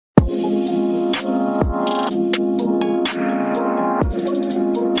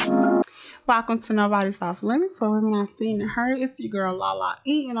Welcome to Nobody's Off Limits, where women are seen and heard. It's your girl Lala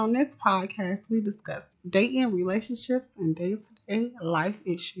E, and on this podcast, we discuss dating, relationships, and day-to-day life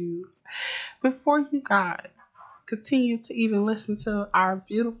issues. Before you guys continue to even listen to our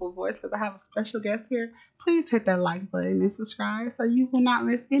beautiful voice, because I have a special guest here, please hit that like button and subscribe so you will not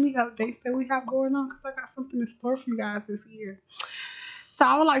miss any updates that we have going on, because I got something in store for you guys this year. So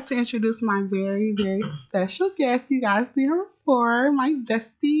I would like to introduce my very, very special guest. You guys see her before, my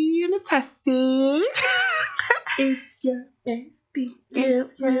bestie and a testy. It's your bestie.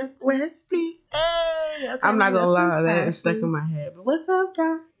 It's your bestie. Hey, okay, I'm not gonna lie, that is stuck in my head. But what's up,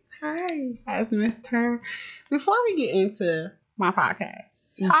 guys? Hi. Has missed her. Before we get into my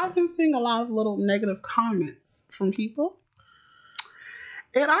podcast, I've been seeing a lot of little negative comments from people,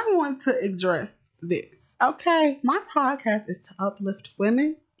 and I want to address this. Okay, my podcast is to uplift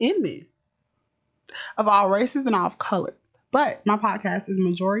women and men of all races and all colors. But my podcast is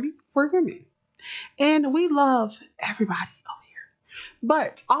majority for women. And we love everybody over here.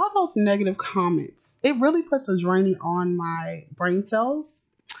 But all those negative comments, it really puts a draining on my brain cells.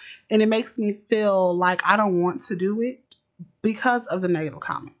 And it makes me feel like I don't want to do it because of the negative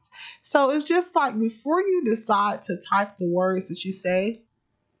comments. So it's just like before you decide to type the words that you say,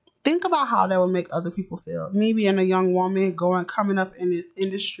 think about how that would make other people feel. Me being a young woman coming up in this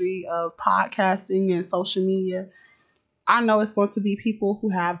industry of podcasting and social media, I know it's going to be people who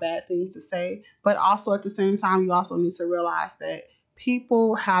have bad things to say, but also at the same time, you also need to realize that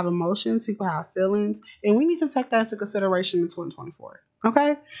people have emotions, people have feelings, and we need to take that into consideration in 2024.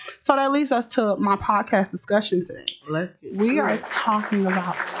 Okay? So that leads us to my podcast discussion today. We are talking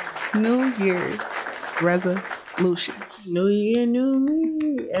about New Year's resolutions. New year, new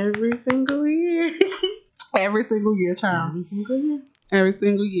me. Every single year. Every single year, child. Every single year. Every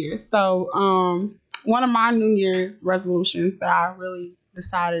single year. So, one of my New Year's resolutions that I really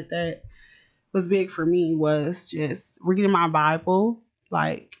decided that was big for me was just reading my Bible.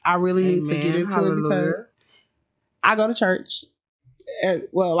 Like, I really need to get into it because I go to church.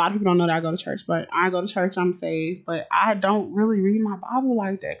 Well, a lot of people don't know that I go to church, but I go to church, I'm saved, but I don't really read my Bible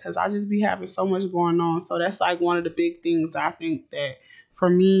like that because I just be having so much going on. So that's like one of the big things I think that for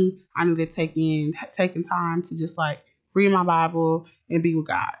me, I need to taking time to just like read my Bible and be with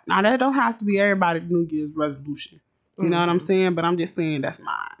God. Now that don't have to be everybody's New Year's resolution. You know what I'm saying? But I'm just saying that's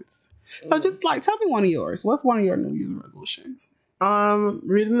mine. So just like tell me one of yours. What's one of your New Year's resolutions?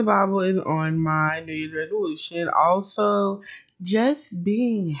 Reading the Bible is on my New Year's resolution. Also, just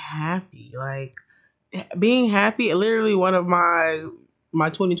being happy. Like being happy. Literally one of my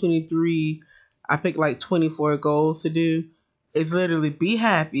 2023, I picked like 24 goals to do. Is literally be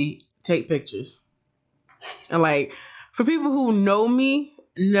happy, take pictures. And like for people who know me,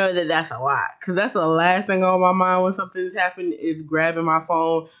 know that that's a lot. Because that's the last thing on my mind when something's happened is grabbing my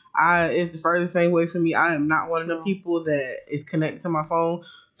phone. It's the furthest thing away from me. I am not one of the people that is connected to my phone.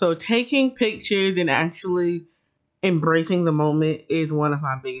 So taking pictures and actually embracing the moment is one of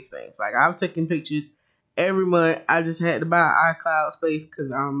my biggest things. Like I've taken pictures every month. I just had to buy iCloud space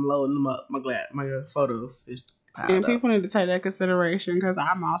because I'm loading them up. My photos is piled and up. people need to take that consideration because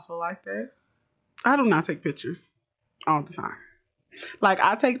I'm also like that. I do not take pictures all the time. Like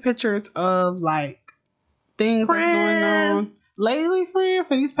I take pictures of like things that's going on. Lately, friend,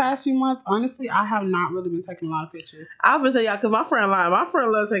 for these past few months, honestly, I have not really been taking a lot of pictures. I was gonna say y'all because my friend lied. My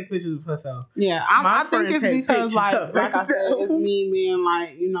friend loves to take pictures of herself. Yeah, I think it's because like I said, it's me being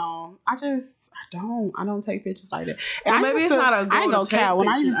like, you know, I don't take pictures like that. And well, maybe it's not a goal. I ain't no cat. When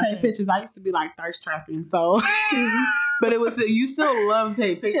I used to take think. pictures, I used to be like thirst trapping. So, but it was you still love to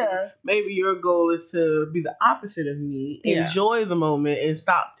take pictures. Yeah. Maybe your goal is to be the opposite of me, enjoy the moment, and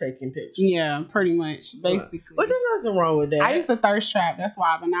stop taking pictures. Yeah, pretty much, basically. But there's nothing wrong with that. I used to thirst trap. That's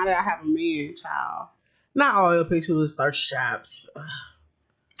why. But now that I have a man, child. Not all your pictures was thirst traps.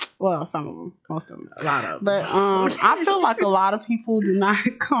 Well, some of them, most of them, a lot of them. But I feel like a lot of people do not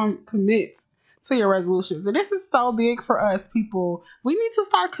commit to your resolutions, and this is so big for us people. We need to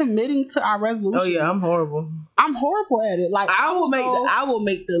start committing to our resolutions. Oh yeah, I'm horrible. I'm horrible at it. Like I will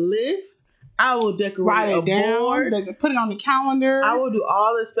make the list. I will decorate write it down, board. Put it on the calendar. I will do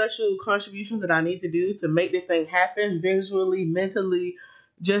all the special contributions that I need to do to make this thing happen visually, mentally,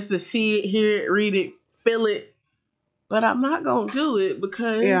 just to see it, hear it, read it, feel it. But I'm not gonna do it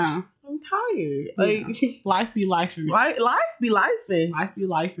because I'm tired. Like life be lifing. Life be lifing. Life be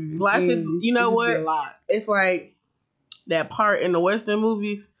lifing. Life is, you know what? It's like that part in the Western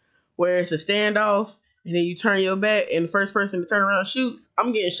movies where it's a standoff and then you turn your back and the first person to turn around shoots.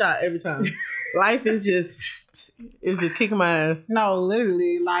 I'm getting shot every time. Life is just kicking my ass. No,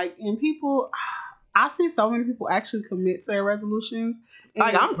 literally. Like, and people, I see so many people actually commit to their resolutions.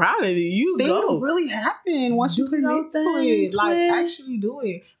 Like, I'm proud of you. You things go. really happen once you commit to it. Like, actually do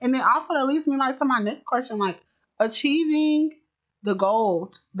it. And then also that leads me like to my next question, like achieving the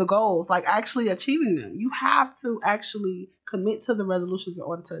goals, like actually achieving them. You have to actually commit to the resolutions in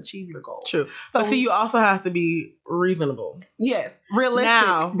order to achieve your goals. True. So, but see, you also have to be reasonable. Yes. Realistic.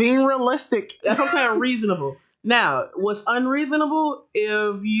 Now, being realistic. That's what I'm saying, reasonable. Now, what's unreasonable,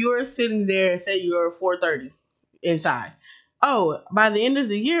 if you're sitting there and say you're 430 in size. Oh, by the end of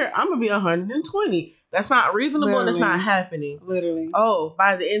the year, I'm going to be 120. That's not reasonable. Literally. That's not happening. Literally. Oh,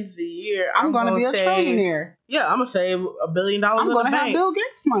 by the end of the year, I'm going to be a trillionaire. Yeah, I'm going to save $1 billion. I'm going to have Bill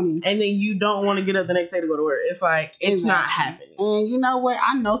Gates money. And then you don't want to get up the next day to go to work. It's like, it's not happening. And you know what?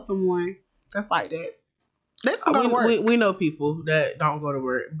 I know someone that's like that. They don't go to work. We know people that don't go to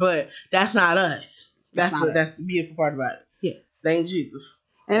work, but that's not us. That's the beautiful part about it. Yes. Thank Jesus.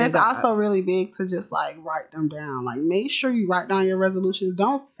 And it's also really big to just like write them down. Like, make sure you write down your resolutions.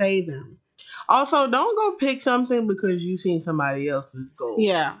 Don't say them. Also, don't go pick something because you've seen somebody else's goal.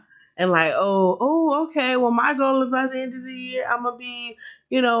 Yeah. And like, okay. Well, my goal is by the end of the year, I'm going to be,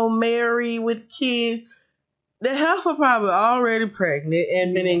 married with kids. The half are probably already pregnant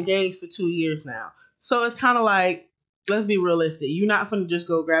and been engaged for 2 years now. So it's kind of like, let's be realistic. You're not going to just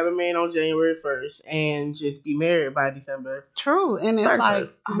go grab a man on January 1st and just be married by December. True. And it's 31st. Like,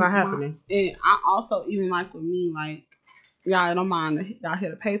 it's not happening. And I also, even like with me, like, y'all don't mind, y'all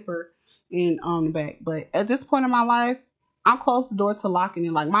hit a paper in on the back. But at this point in my life, I'm close the door to locking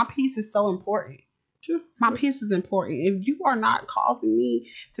it. Like, my peace is so important. True. My peace is important. If you are not causing me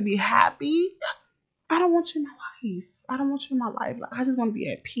to be happy, I don't want you in my life. I don't want you in my life. Like, I just want to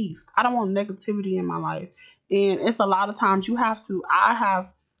be at peace. I don't want negativity in my life. And it's a lot of times I have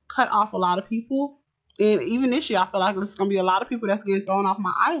cut off a lot of people. And even this year, I feel like there's going to be a lot of people that's getting thrown off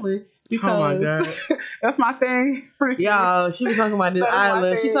my island. Because oh my God. That's my thing. Y'all, she was talking about this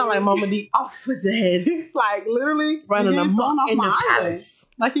island. She sound like Mama D off with the head. Like, literally running amok in the palace.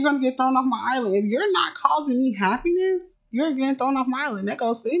 Like, you're going to get thrown off my island. If you're not causing me happiness, you're getting thrown off my island. That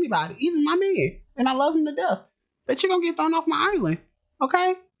goes for anybody, even my man. And I love him to death. But you're going to get thrown off my island.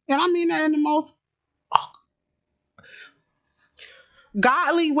 Okay? And I mean that in the most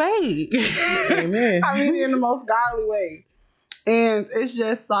godly way. Amen. I mean it in the most godly way. And it's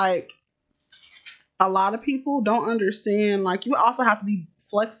just like, a lot of people don't understand. Like, you also have to be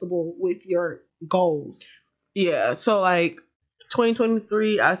flexible with your goals. Yeah. So, like,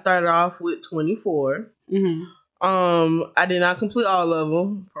 2023, I started off with 24. Mm-hmm. I did not complete all of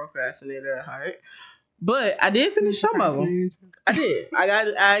them. Procrastinator at heart. But I did finish some of them. I did.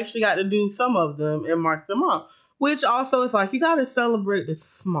 I actually got to do some of them and mark them off. Which also is like, you got to celebrate the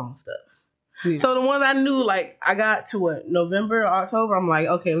small stuff. Yeah. So the ones I knew, like, I got to November, October, I'm like,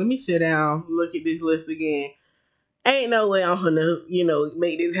 okay, let me sit down, look at this list again. Ain't no way I'm gonna,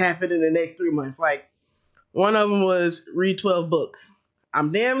 make this happen in the next 3 months. Like, one of them was read 12 books.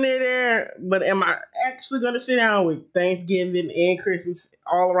 I'm damn near there, but am I actually gonna sit down with Thanksgiving and Christmas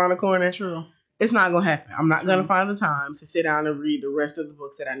all around the corner? True. It's not gonna happen. I'm not gonna find the time to sit down and read the rest of the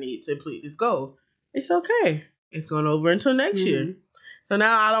books that I need to complete this goal. It's okay. It's going over until next year. So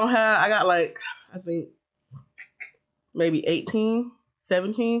now I got like, I think maybe 18,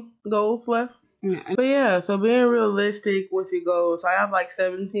 17 goals left. Yeah. But yeah, so being realistic with your goals, I have like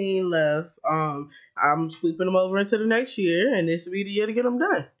 17 left. I'm sweeping them over into the next year, and this will be the year to get them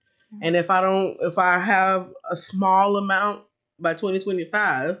done. And if I have a small amount by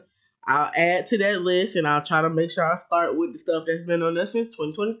 2025, I'll add to that list, and I'll try to make sure I start with the stuff that's been on there since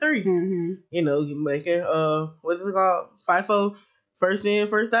 2023. Mm-hmm. You're making, what is it called? FIFO, first in,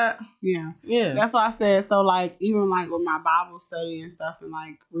 first out? Yeah. Yeah. That's what I said. So, like, even, like, with my Bible study and stuff and,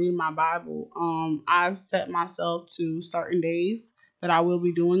 like, reading my Bible, I've set myself to certain days that I will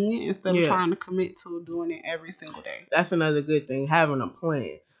be doing it instead of trying to commit to doing it every single day. That's another good thing, having a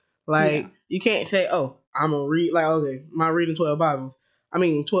plan. Like, you can't say, oh, I'm going to read, like, okay, I'm reading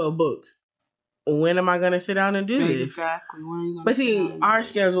 12 books. When am I going to sit down and do this? Exactly. When are you going But see, our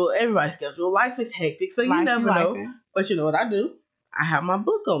schedule, everybody's schedule, life is hectic, so you never know. But you know what I do? I have my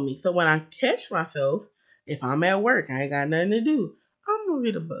book on me. So when I catch myself, if I'm at work, I ain't got nothing to do, I'm going to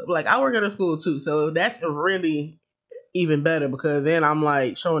read a book. Like, I work at a school too, so that's really even better because then I'm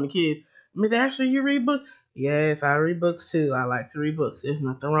like showing the kids, Miss Ashley, you read books? Yes, I read books too. I like to read books. There's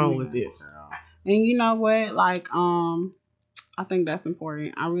nothing wrong with this. And you know what? Like, I think that's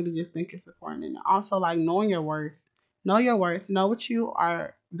important. I really just think it's important. And also, like, knowing your worth. Know your worth. Know what you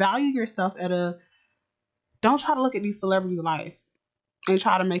are. Value yourself don't try to look at these celebrities' lives and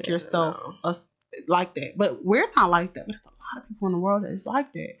try to make yourself like that. But we're not like that. There's a lot of people in the world that is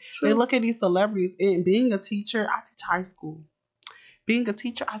like that. True. They look at these celebrities, and being a teacher, I teach high school. Being a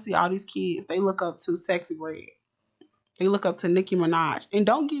teacher, I see all these kids. They look up to Sexy Red. They look up to Nicki Minaj. And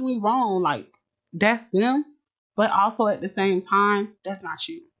don't get me wrong, like, that's them. But also at the same time, that's not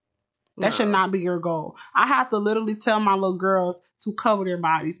you. That should not be your goal. I have to literally tell my little girls to cover their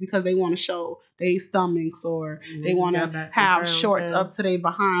bodies because they want to show their stomachs or they want to have shorts up to their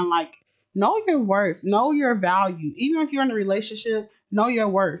behind. Like, know your worth. Know your value. Even if you're in a relationship, know your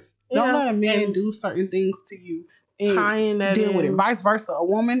worth. Don't let a man do certain things to you and deal with it. Vice versa. A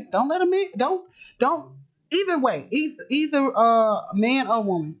woman, don't let a man, don't, either way, either man or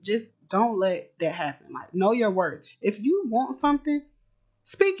woman, just don't let that happen. Like, know your worth. If you want something,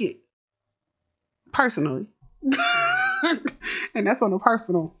 speak it. Personally. And that's on a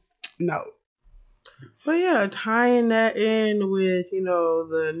personal note. But yeah, tying that in with,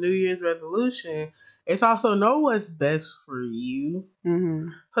 the New Year's resolution, it's also know what's best for you. Mm-hmm.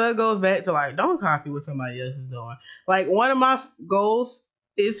 So that goes back to, like, don't copy what somebody else is doing. Like, one of my goals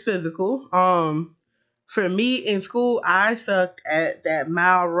is physical. For me in school, I sucked at that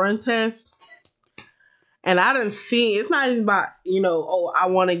mile run test. And I done seen, it's not even about, I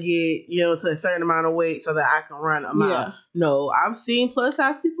want to get, to a certain amount of weight so that I can run a mile. Yeah. No, I've seen plus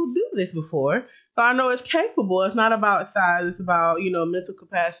size people do this before. So I know it's capable. It's not about size. It's about, mental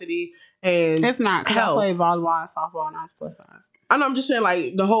capacity and it's not, because I play volleyball and softball and I was plus size. I know, I'm just saying,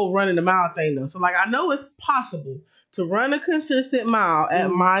 like, the whole running the mile thing, though. So, like, I know it's possible to run a consistent mile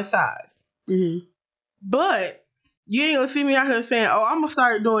at my size. Mm-hmm. But you ain't gonna see me out here saying, "Oh, I'm gonna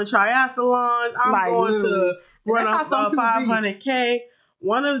start doing triathlons. I'm going to run a 500K."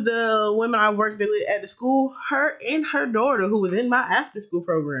 One of the women I worked with at the school, her and her daughter, who was in my after school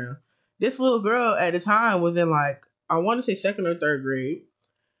program, this little girl at the time was in, like, I want to say second or third grade.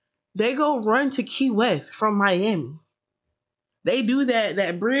 They go run to Key West from Miami. They do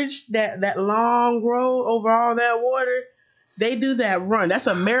that bridge, that long road over all that water. They do that run. That's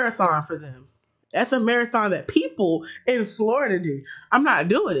a marathon for them. That's a marathon that people in Florida do. I'm not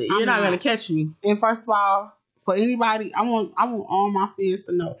doing it. You're not going to catch me. And first of all, for anybody, I want all my fans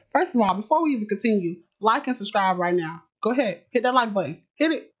to know. First of all, before we even continue, like and subscribe right now. Go ahead. Hit that like button.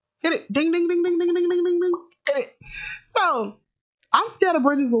 Hit it. Ding, ding, ding, ding, ding, ding, ding, ding, ding. Hit it. So, I'm scared of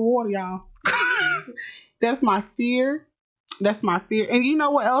bridges with water, y'all. That's my fear. And you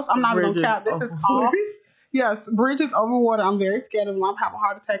know what else? I'm not even going to cap. This is all. Yes, bridges over water. I'm very scared of them. I'll have a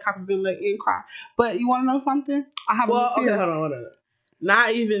heart attack, hyperventilate, and cry. But you want to know something? I have a fear. Okay, hold on.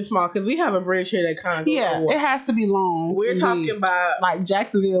 Not even small, because we have a bridge here that kind of goes over water. It has to be long. We're talking about like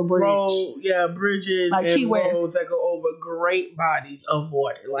Jacksonville Bridge. Bridges like and Key West roads that go over great bodies of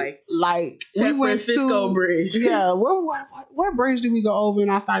water, like San Francisco Bridge. Yeah, what bridge did we go over? And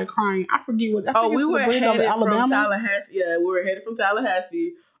I started crying. I forget what. We were headed from Tallahassee. Yeah, we were headed from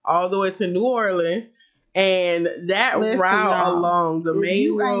Tallahassee all the way to New Orleans. And that route along the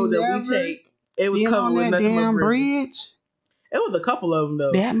main road that we take, it was covered with nothing but bridges. It was a couple of them,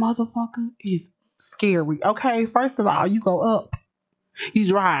 though. That motherfucker is scary. Okay, first of all, you go up, you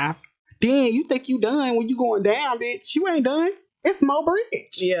drive, then you think you done when you going down, bitch. You ain't done. It's more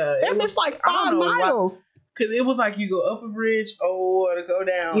bridge. Yeah, that bitch like 5 miles. Because it was like you go up a bridge or to go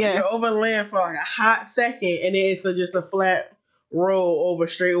down. Yeah, you're over land for like a hot second, and then it's just a flat road over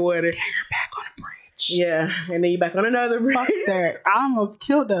straight water. Then you're back on a bridge. Yeah, and then you back on another bridge. Fuck that. I almost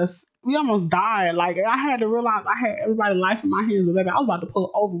killed us. We almost died. Like, I had to realize I had everybody's life in my hands, but baby, I was about to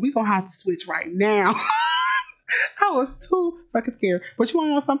pull over. We gonna have to switch right now. I was too fucking scared. But you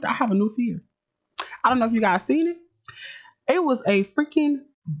wanna know something? I have a new fear. I don't know if you guys seen it. It was a freaking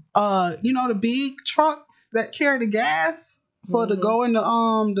the big trucks that carry the gas for to go in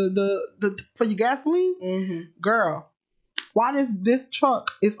the for your gasoline. Mm-hmm. Girl, why this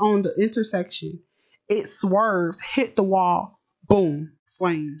truck is on the intersection? It swerves, hit the wall, boom,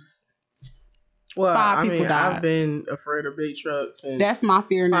 flames. Well, I've been afraid of big trucks and that's my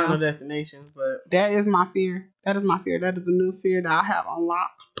fear now. Final Destinations, but that is my fear. That is a new fear that I have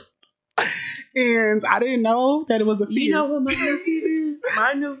unlocked. And I didn't know that it was a fear. You know what my new fear is?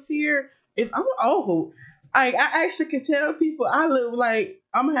 My new fear is I'm old. I actually can tell people I live like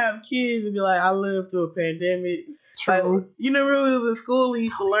I'm gonna have kids and be like, I lived through a pandemic. True. Like, you know, when we was in school, we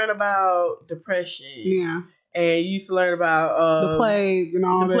used to learn about depression. Yeah. And you used to learn about the plague and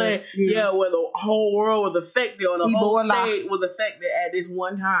all that. Yeah, where the whole world was affected or the whole state was affected at this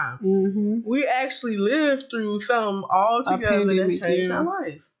one time. Mm-hmm. We actually lived through something all together that changed our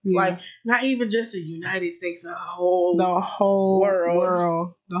life. Yeah. Like, not even just the United States, the whole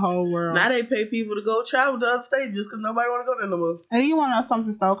world. The whole world. Now they pay people to go travel to other states just because nobody want to go there no more. And you want to know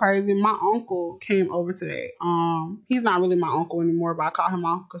something so crazy? My uncle came over today. He's not really my uncle anymore, but I call him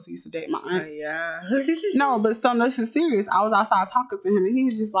uncle because he used to date my aunt. Yeah. No, but so this is serious. I was outside talking to him, and he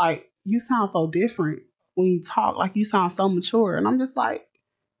was just like, "You sound so different when you talk. Like you sound so mature." And I'm just like,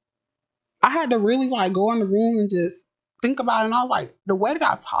 I had to really like go in the room and just think about it. And I was like, the way that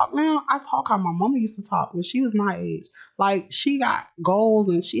I talk now, I talk how my mama used to talk when she was my age. Like she got goals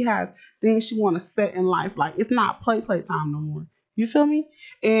and she has things she want to set in life. Like it's not play time no more. You feel me?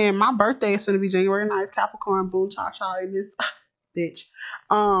 And my birthday is going to be January 9th, Capricorn, boom, cha in this bitch.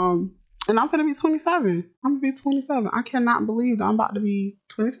 And I'm going to be 27. I'm going to be 27. I cannot believe that I'm about to be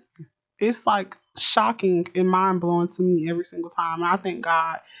 27. It's like shocking and mind blowing to me every single time. And I thank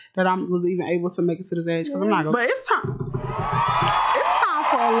God that I was even able to make it to this age because I'm not going. But it's time. It's time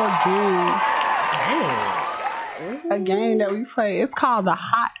for a little game. A game that we play. It's called the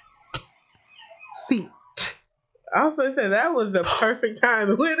hot seat. I was going to say that was the perfect time.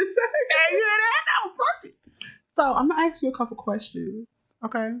 That was perfect. So I'm gonna ask you a couple questions,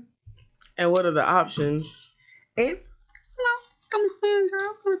 okay? And what are the options? It's gonna be fun,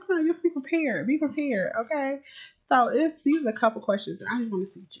 girl. It's gonna be fun. Just be prepared. Be prepared, okay? So these are a couple questions. I just want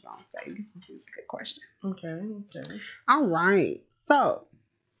to see what you're gonna say. This is a good question. Okay. All right. So,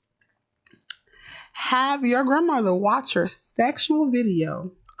 have your grandmother watch your sexual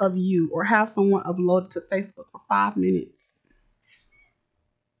video of you, or have someone upload it to Facebook for 5 minutes?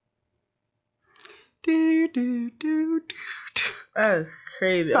 That's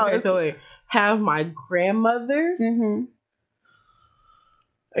crazy. Okay, so wait. Have my grandmother? Mm-hmm.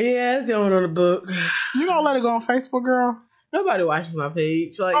 Yeah, it's going on the book. You gonna let it go on Facebook, girl? Nobody watches my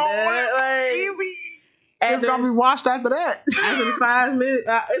page like that. Like, easy. It's gonna be watched after that. After 5 minutes,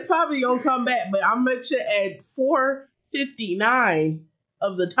 it's probably gonna come back. But I'll make sure at 4:59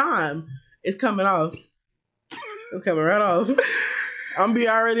 of the time it's coming off. It's coming right off. I'm be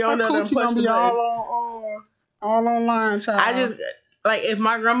already on there. Gonna be all online, child. I just like if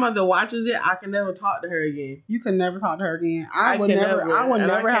my grandmother watches it, I can never talk to her again. You can never talk to her again. I would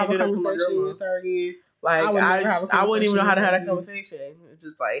never have a conversation with her again. Like I wouldn't even know how to have that conversation. It's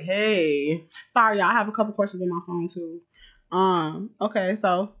just like, hey, sorry, y'all. I have a couple questions on my phone too. Okay,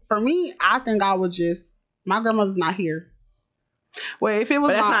 so for me, I think I would just. My grandmother's not here. Well, if it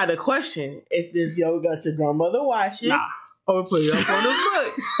was, but that's not the question. It's if you got your grandmother watch it. Nah. Or put it up on the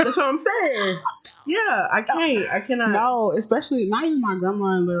book. That's what I'm saying. Yeah, I cannot. No, especially not even my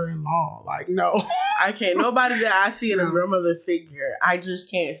grandmother-in-law. Like, no. I can't. Nobody that I see in a grandmother figure, I just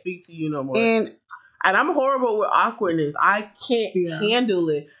can't speak to you no more. And I'm horrible with awkwardness. I can't handle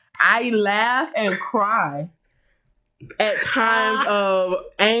it. I laugh and cry at times of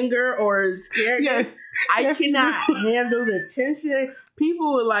anger or scared. Yes. I cannot handle the tension.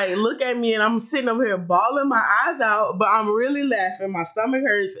 People would like look at me and I'm sitting over here bawling my eyes out, but I'm really laughing. My stomach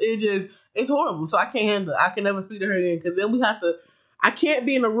hurts. It's horrible. So I can't handle it. I can never speak to her again because then I can't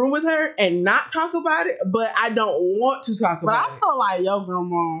be in a room with her and not talk about it, but I don't want to talk about it. But I feel like your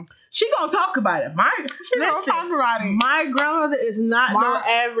grandma, she gonna talk about it. She gonna talk about it. My grandmother is not no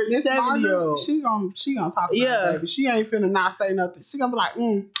average 70-year-old. She gonna talk about it, baby. She ain't finna not say nothing. She gonna be like,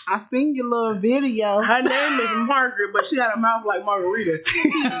 I seen your little video. Her name is Margaret, but she got a mouth like Margarita.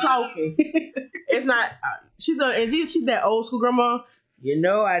 She's talking. It's not. She's that old school grandma. You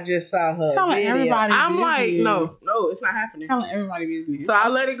know, I just saw her video. I'm like, no, it's not happening. Telling everybody business. So I'll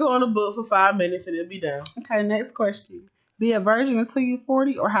let it go on the book for 5 minutes and it'll be done. Okay, next question. Be a virgin until you're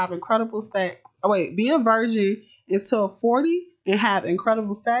 40 or have incredible sex. Be a virgin until 40 and have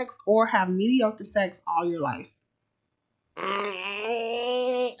incredible sex or have mediocre sex all your life.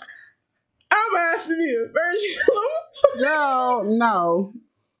 I'm asking you, virgin. Girl, no.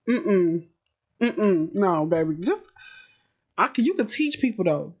 No, baby. You can teach people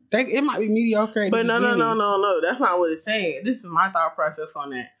though. It might be mediocre. But no. That's not what it's saying. This is my thought process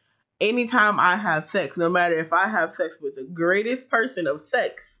on that. Anytime I have sex, no matter if I have sex with the greatest person of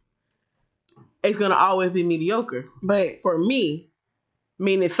sex, it's gonna always be mediocre. But for me,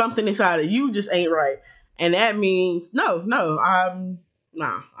 meaning something inside of you just ain't right, and that means no. I'm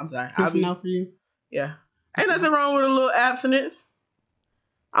sorry. It's no for you. Yeah, ain't nothing wrong with a little abstinence.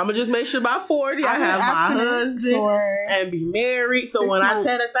 I'm going to just make sure by 40 I have my husband and be married. So when I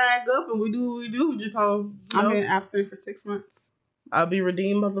set a thing up and we do what we do, we just don't. I've been abstinent for 6 months. I'll be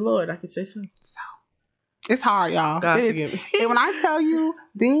redeemed by the Lord. I can say so. It's hard, y'all. God forgive me. And when I tell you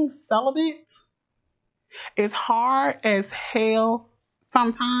being celibate is hard as hell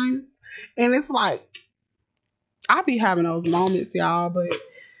sometimes. And it's like, I be having those moments, y'all, but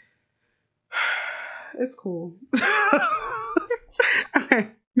It's cool. Okay,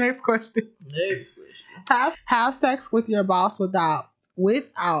 next question. Have sex with your boss without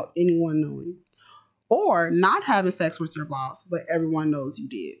anyone knowing, or not having sex with your boss, but everyone knows you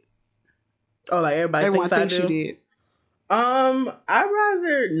did. Oh, like everyone thinks you did. I'd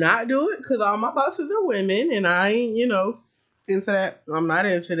rather not do it because all my bosses are women, and I ain't, into that. I'm not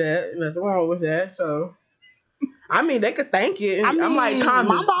into that. Nothing wrong with that. So, I mean, they could think it. I'm like Tommy,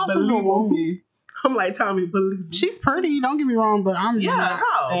 my boss is a woman. I'm like Tommy, believe me. She's pretty. Don't get me wrong, but I'm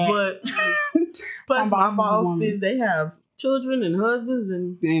but plus my bosses, they have children and husbands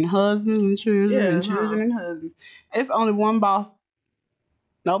and children and children and husbands. It's only one boss.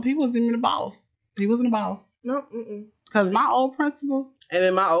 Nope, he wasn't even the boss. He wasn't a boss. No, because my old principal and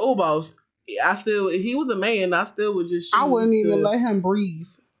then my old boss, if he was a man, I still would just. I wouldn't even let him breathe.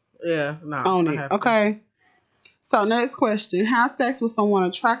 Yeah, no. On it, okay. So next question: have sex with someone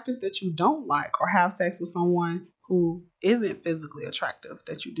attractive that you don't like, or have sex with someone who isn't physically attractive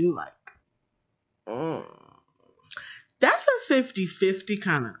that you do like? That's a 50-50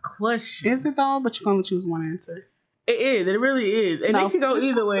 kind of question. Is it though? But you're gonna choose one answer. It is. It really is. And it can go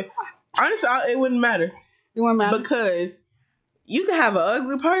either way. Honestly, it wouldn't matter. It wouldn't matter. Because you can have an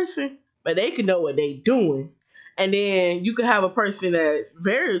ugly person, but they can know what they're doing. And then you can have a person that's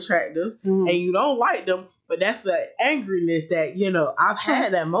very attractive and you don't like them, but that's the angriness that, I've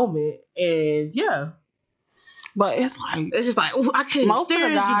had that moment. And yeah. But it's like, it's just like, I can't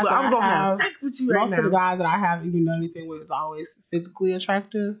stand you, but I'm going to have sex with you right now. Most of the guys that I have even done anything with is always physically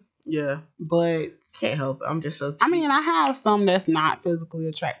attractive. Yeah. But can't help it. I'm just so cheap. I mean, I have some that's not physically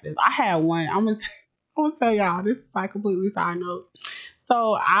attractive. I had one. I'm going to tell y'all, this is like completely side note.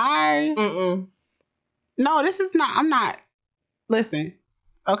 So no, this is not, I'm not, listen,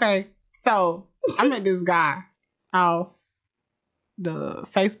 okay. So I met this guy off the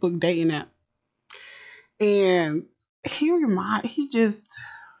Facebook dating app. And he wasn't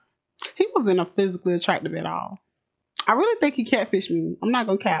a physically attractive at all. I really think he catfished me. I'm not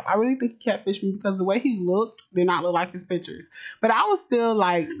gonna cap. I really think he catfished me because the way he looked did not look like his pictures. But I was still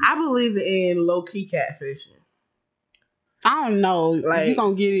like, I believe in low key catfishing. I don't know. Like, you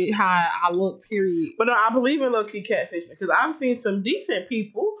gonna get it how I look, period. But no, I believe in low key catfishing because I've seen some decent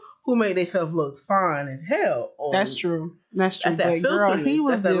people who made themselves look fine as hell. That's true. That's true. That's but girl, he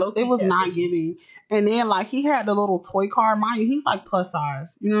was just, it was not giving. And then like he had the little toy car. Mind you, he's like plus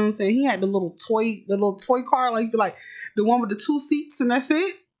size. You know what I'm saying? He had the little toy car, like the one with the 2 seats and that's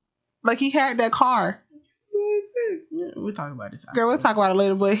it. Like he had that car. Yeah, we'll talk about this. Girl, we'll talk about it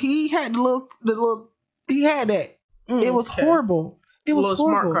later. But he had the little he had that. It was horrible. It was a little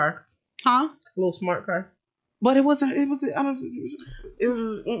horrible. Smart car. Huh? A little smart car. But it wasn't. It was. I don't.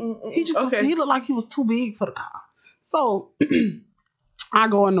 He just. Okay. He looked like he was too big for the car. So I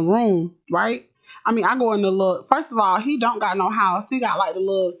go in the room, right? I mean, I go in the little. First of all, he don't got no house. He got like the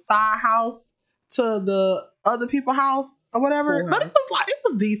little side house to the other people's house or whatever. But it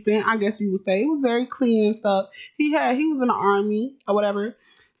was decent. I guess you would say it was very clean and stuff. He was in the army or whatever.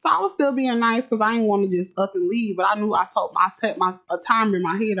 So I was still being nice because I didn't want to just up and leave. But I knew I set a timer in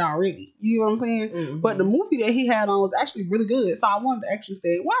my head already. You know what I'm saying? Mm-hmm. But the movie that he had on was actually really good. So I wanted to actually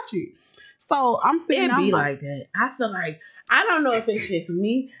stay and watch it. So I'm sitting there. It be like that. I feel like, I don't know if it's just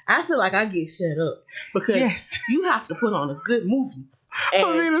me. I feel like I get shut up because you have to put on a good movie.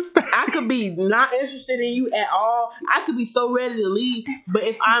 And I could be not interested in you at all. I could be so ready to leave. But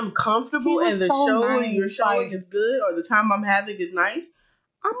if I'm comfortable and the show you're showing is good or the time I'm having is nice,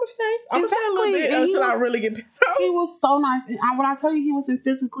 I'm going to stay. I'm going to stay a little bit until I really get pissed off. He was so nice. And when I tell you he wasn't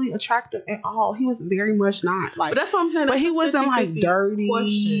physically attractive at all, he was very much not. Like, but that's what I'm saying. But he wasn't like dirty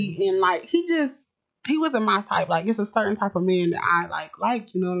and like he wasn't my type. Like it's a certain type of man that I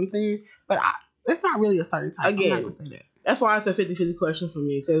like, you know what I'm saying? But it's not really a certain type. Again, I'm not gonna say that. That's why it's a 50-50 question for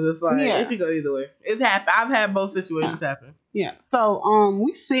me because it's like it could go either way. It's happened. I've had both situations happen. Yeah. So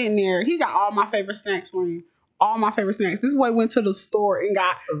we sitting there. He got all my favorite snacks for me. All my favorite snacks. This boy went to the store and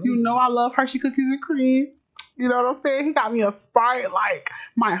got, I love Hershey cookies and cream. You know what I'm saying? He got me a Sprite, like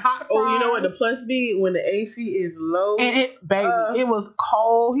my hot fries. Oh, you know what the plus be when the AC is low? And it was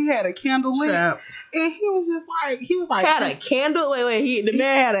cold. He had a candle lit. And he was like, had a candle? Wait, the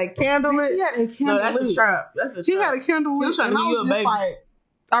man had a candle lit? He had a candle lit. No, that's a trap. He had a candle lit. He was trying to give you a baby. Like,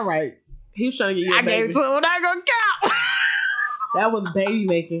 all right. He was trying to give you a baby. I gave it to him. I'm not going to count. That was baby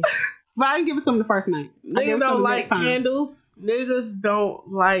making. But I didn't give it to him the first night. Niggas don't like candles. Niggas don't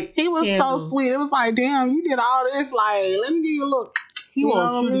like He was candles. so sweet. It was like, damn, you did all this. Like, let me give you a look. He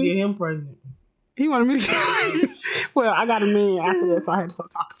wants you to get him pregnant. He wanted me to Well, I got a man after that, so I had to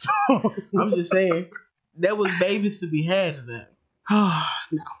start talking to him. I'm just saying, there was babies to be had of that. Oh,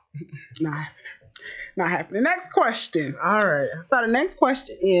 no. Nah. Not happening. Next question. All right. So the next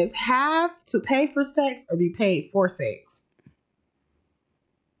question is: have to pay for sex or be paid for sex?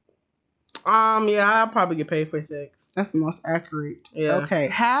 Yeah, I'll probably get paid for sex. That's the most accurate. Yeah. Okay.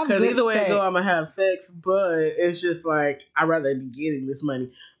 Have Because good either way sex. I go, I'm gonna have sex, but it's just like I'd rather be getting this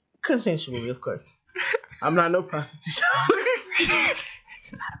money consensually, of course. I'm not no prostitute.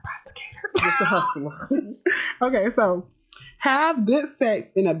 She's not a prosecutor. Just a hustler. Okay, so have good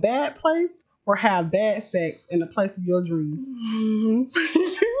sex in a bad place or have bad sex in the place of your dreams?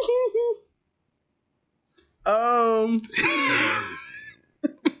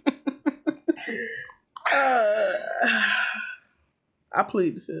 I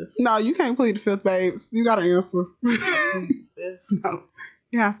plead the fifth. No, you can't plead the fifth, babes. You gotta answer. Fifth. No,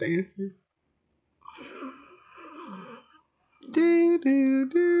 you have to answer. Do, do,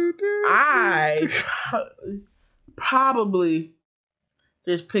 do, do. I probably,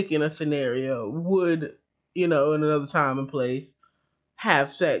 just picking a scenario, would, in another time and place, have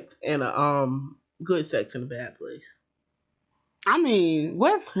sex in a good sex in a bad place. I mean,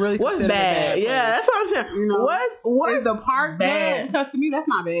 what's really What's considered bad? a bad place? Yeah, that's what I'm saying. You know, what is the park bad? Because to me, that's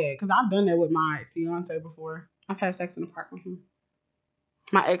not bad. Because I've done that with my fiance before. I've had sex in the park with him.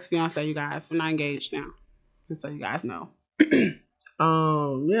 My ex-fiance, you guys. I'm not engaged now. Just so you guys know.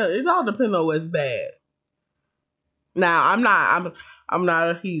 Yeah, it all depends on what's bad. Now, I'm not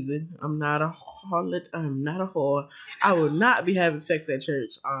a heathen. I'm not a harlot. I'm not a whore. I will not be having sex at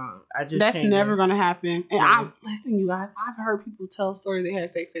church. I just That's can't. never gonna happen. And No. listen, you guys. I've heard people tell stories they had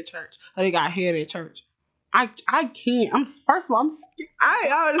sex at church or they got head at church. I can't. First of all, I'm scared.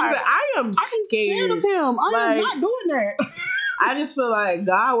 I am I'm scared of scared. him. I am not doing that. I just feel like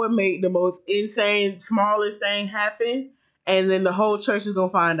God would make the most insane, smallest thing happen, and then the whole church is gonna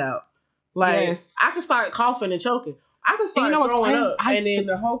find out. Like, Yes. I could start coughing and choking. I could start what's throwing crazy? up, and then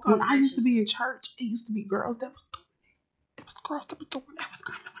the whole When congregation. I used to be in church, it used to be girls that was doing it. It was girls that was doing it. It was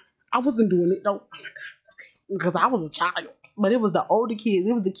girls that was. I wasn't doing it though. Oh my god. Okay. Because I was a child, but it was the older kids.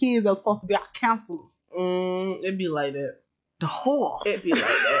 It was the kids that was supposed to be our counselors. It'd be like that. The horse. It'd be like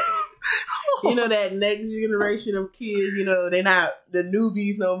that. That next generation of kids, they're not the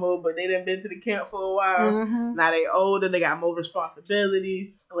newbies no more, but they done been to the camp for a while. Mm-hmm. Now they older, they got more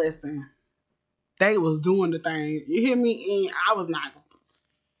responsibilities. Listen, they was doing the thing. You hear me? And I was not.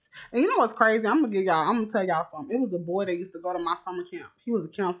 And you know what's crazy? I'm gonna tell y'all something. It was a boy that used to go to my summer camp. He was a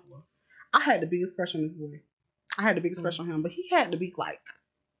counselor. I had the biggest crush on this boy. I had the biggest crush on him, but he had to be like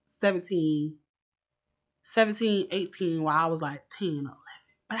 17, 18 while I was like 10 or 11.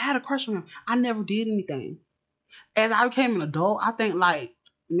 But I had a crush on him. I never did anything. As I became an adult, I think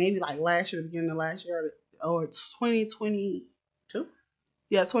maybe last year, the beginning of last year, or 2022.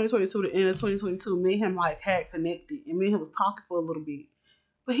 Yeah, 2022, the end of 2022, me and him had connected, and me and him was talking for a little bit.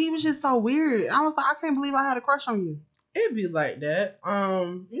 But he was just so weird. I was like, I can't believe I had a crush on you. It'd be like that.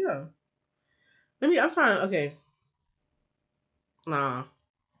 Yeah. I'm trying. Okay. Nah.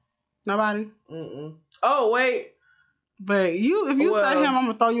 Nobody? Mm-mm. Oh, wait. But if you say him, I'm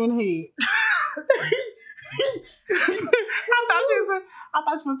gonna throw you in the head. I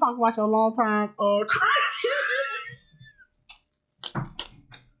thought you was talking about your long time crush.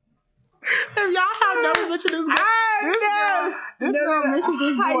 If y'all have never mentioned this guy, this girl mentioned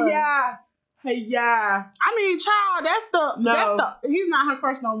this boy. Yeah. I mean, child, he's not her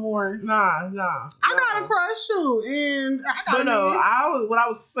crush no more. Nah. I got a crush too, and I got a man. What I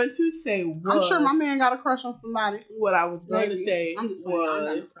was going to say was, I'm sure my man got a crush on somebody. What I was going to say I'm just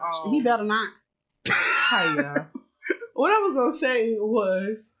was, he better not. Hiya. What I was going to say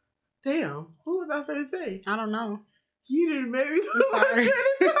was, damn, who was I going to say? I don't know. You didn't make me. Sorry.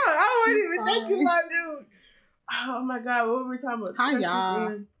 I wasn't even thinking about dude. Oh my god, what were we talking about? Hi,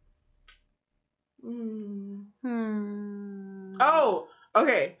 y'all. Oh,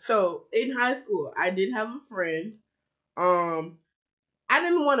 okay. So in high school, I did have a friend. I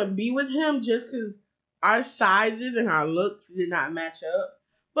didn't want to be with him just because our sizes and our looks did not match up.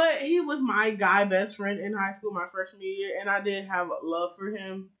 But he was my guy best friend in high school, my freshman year, and I did have love for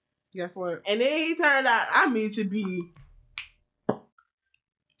him. Guess what? And then he turned out to be.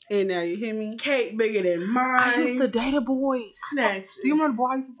 And now you hear me? Cake bigger than mine. I used to date a boy. Snatch. Do you remember the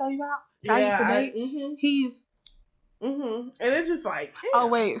boy I used to tell you about? Yeah, I used to date. He's. And it's just like. Damn. Oh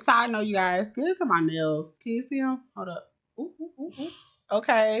wait, side note, you guys. Get into my nails. Can you see them? Hold up. Ooh.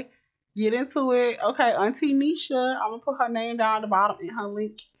 Okay. Get into it. Okay, Auntie Nisha. I'm gonna put her name down at the bottom and her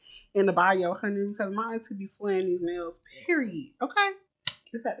link in the bio, honey, because my auntie be slaying these nails. Period. Okay.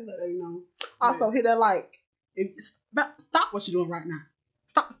 Just have to let you know. Also, hit that like. Stop what you're doing right now.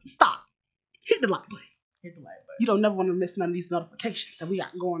 Stop. Hit the like button. You don't never want to miss none of these notifications that we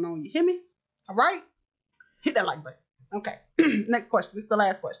got going on. You hear me? All right? Hit that like button. Okay. Next question. This is the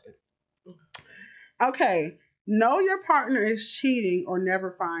last question. Okay. Know your partner is cheating or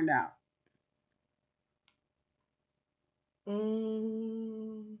never find out.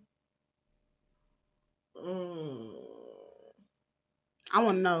 I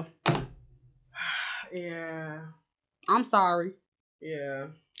want to know. Yeah. I'm sorry. Yeah.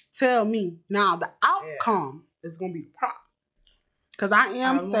 Tell me. Now, the outcome is going to be the problem. Because I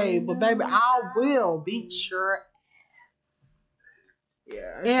am saved, but baby, I will beat your ass.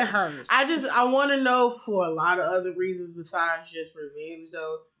 Yeah. It hurts. I want to know for a lot of other reasons besides just revenge,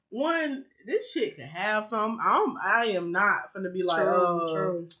 though. One, this shit can have some. I am not gonna be like,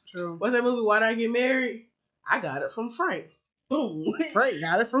 true. What's that movie? Why'd I Get Married? I got it from Frank. Boom. Frank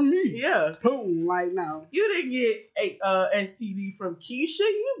got it from me. Yeah. Boom. Like, no. You didn't get a STD from Keisha.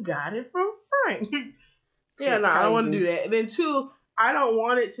 You got it from Frank. Yeah, no, I don't want to do that. And then two, I don't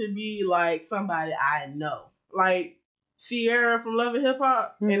want it to be like somebody I know. Like Sierra from Love and Hip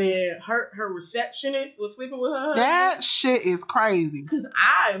Hop, and then her receptionist was sleeping with her husband. That shit is crazy. Cause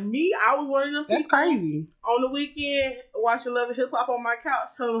I was one of them people. That's crazy. On the weekend, watching Love and Hip Hop on my couch,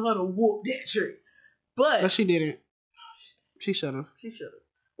 telling her to whoop that trick. But she didn't. She should have.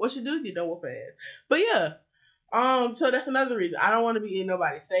 What she do? Get done whoop ass. But yeah. So that's another reason. I don't want to be in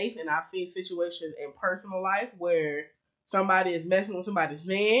nobody's face, and I've seen situations in personal life where somebody is messing with somebody's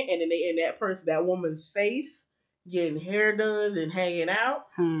man, and then they in that woman's face, getting hair done and hanging out.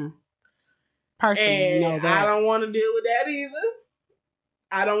 Personally, and I don't want to deal with that either.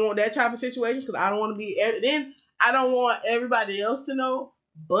 I don't want that type of situation because I don't want to be. Then I don't want everybody else to know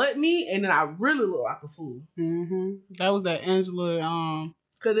but me, and then I really look like a fool. That was that Angela.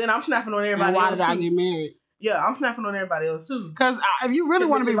 Because then I'm snapping on everybody. Why else did I get married? Yeah, I'm snapping on everybody else too. Because if you really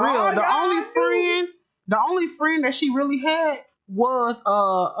want to be real, the only friend that she really had was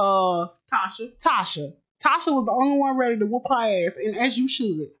Tasha. Tasha was the only one ready to whoop her ass, and as you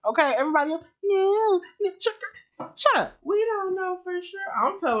should. Okay, everybody else, shut up. We don't know for sure.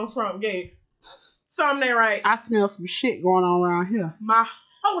 I'm telling Trump, gay, something ain't right. I smell some shit going on around here. My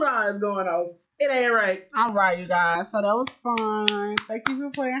whole eye is going off. It ain't right. All right, you guys. So that was fun. Thank you for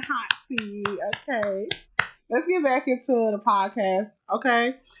playing hot seat. Okay. Let's get back into the podcast.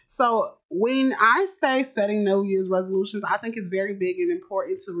 Okay. So when I say setting New Year's resolutions, I think it's very big and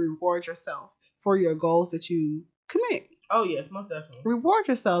important to reward yourself for your goals that you commit. Oh yes, most definitely. Reward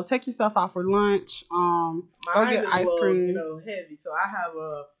yourself. Take yourself out for lunch. Go get ice cream. Heavy. So I have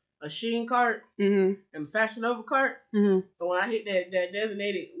a Shein cart and a Fashion Nova cart. So when I hit that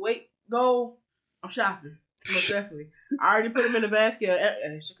designated weight goal, I'm shopping. Most definitely. I already put them in the basket.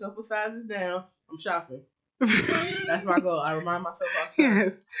 An extra couple sizes down. I'm shopping. That's my goal. I remind myself of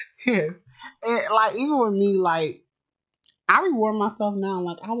Yes. And like even with me, like I reward myself now.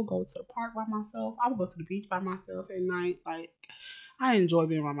 Like I will go to the park by myself. I will go to the beach by myself at night. Like I enjoy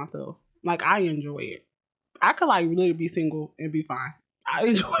being by myself. Like I enjoy it. I could like literally be single and be fine. I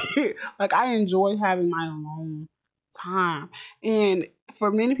enjoy it. Like I enjoy having my alone time. And for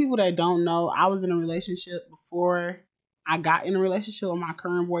many people that don't know, I was in a relationship before I got in a relationship with my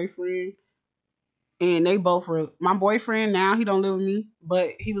current boyfriend. And they both were, my boyfriend now, he don't live with me,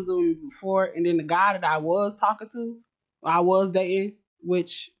 but he was living with me before. And then the guy that I was talking to, I was dating,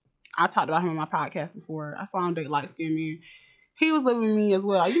 which I talked about him on my podcast before. I saw him date light-skinned men. He was living with me as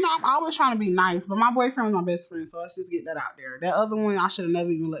well. You know, I'm always trying to be nice, but my boyfriend was my best friend, so let's just get that out there. That other one, I should have never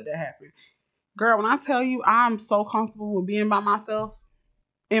even let that happen. Girl, when I tell you I'm so comfortable with being by myself,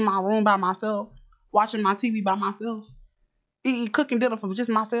 in my room by myself, watching my TV by myself, cooking dinner for just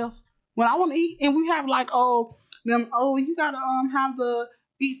myself. When I want to eat, and we have like, you gotta have the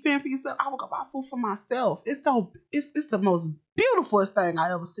eat fan for yourself. I will go buy food for myself. It's the most beautifulest thing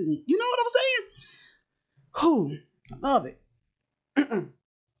I ever seen. You know what I'm saying? I love it. All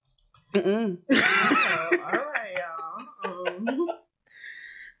right,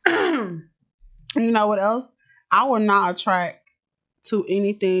 y'all. You know what else? I will not attract to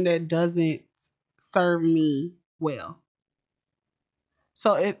anything that doesn't serve me well.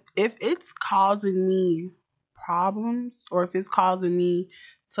 So if it's causing me problems, or if it's causing me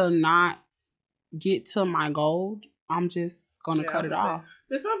to not get to my goal, I'm just gonna cut it off.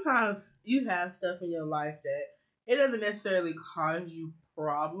 Because sometimes you have stuff in your life that it doesn't necessarily cause you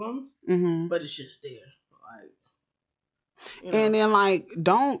problems, but it's just there. Like, you know. And then like,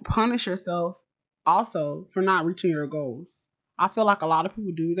 don't punish yourself also for not reaching your goals. I feel like a lot of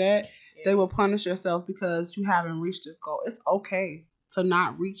people do that. Yeah. They will punish yourself because you haven't reached this goal. It's okay to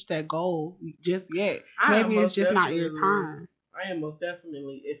not reach that goal just yet. Maybe it's just not your time. I am most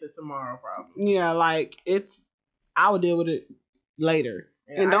definitely, it's a tomorrow problem. Yeah, like I will deal with it later.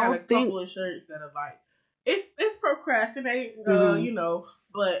 And I got a don't think couple of shirts that are like, it's procrastinate, Mhm. you know.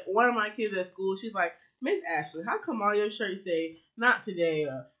 But one of my kids at school, she's like, Miss Ashley, how come all your shirts say not today?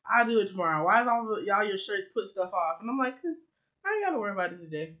 I'll do it tomorrow. Why is all your shirts put stuff off? And I'm like, 'cause I ain't gotta worry about it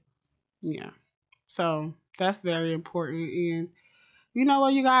today. yeah. So that's very important. And you know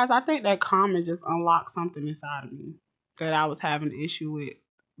what, you guys? I think that comment just unlocked something inside of me that I was having an issue with.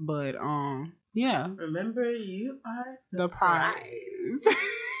 But yeah, Remember, you are the prize.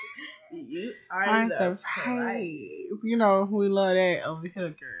 You are Aren't the the prize. praise. You know, we love that over here,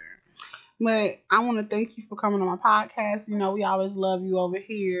 girl. But I want to thank you for coming on my podcast. You know, we always love you over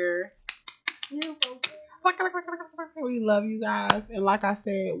here. You're welcome. We love you guys. And like I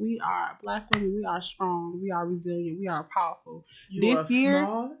said, we are Black women. We are strong. We are resilient. We are powerful. You This are year,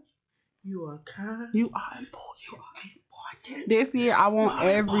 smart. You are kind. you are important. You are important. This year, I want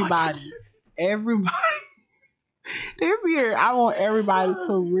everybody. This year, I want everybody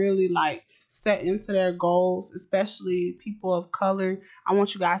to really like set into their goals, especially people of color. I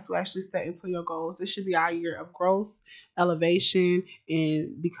want you guys to actually set into your goals. This should be our year of growth, elevation,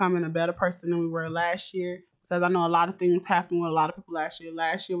 and becoming a better person than we were last year. Because I know a lot of things happened with a lot of people last year.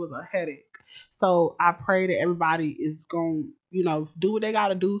 Last year was a headache. So I pray that everybody is going to, you know, do what they got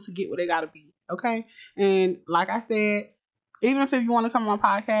to do to get where they got to be. Okay. And like I said, even if you want to come on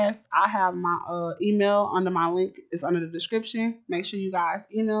my podcast, I have my email under my link. It's under the description. Make sure you guys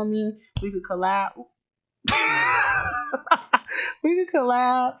email me. We could collab. We could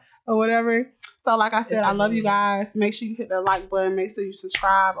collab or whatever. So like I said, I love you guys. Make sure you hit the like button. Make sure you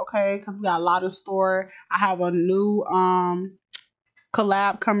subscribe, okay? Because we got a lot in store. I have a new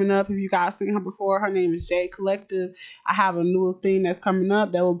collab coming up. If you guys seen her before, her name is J Collective. I have a new thing that's coming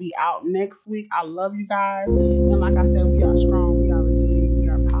up that will be out next week. I love you guys. And like I said,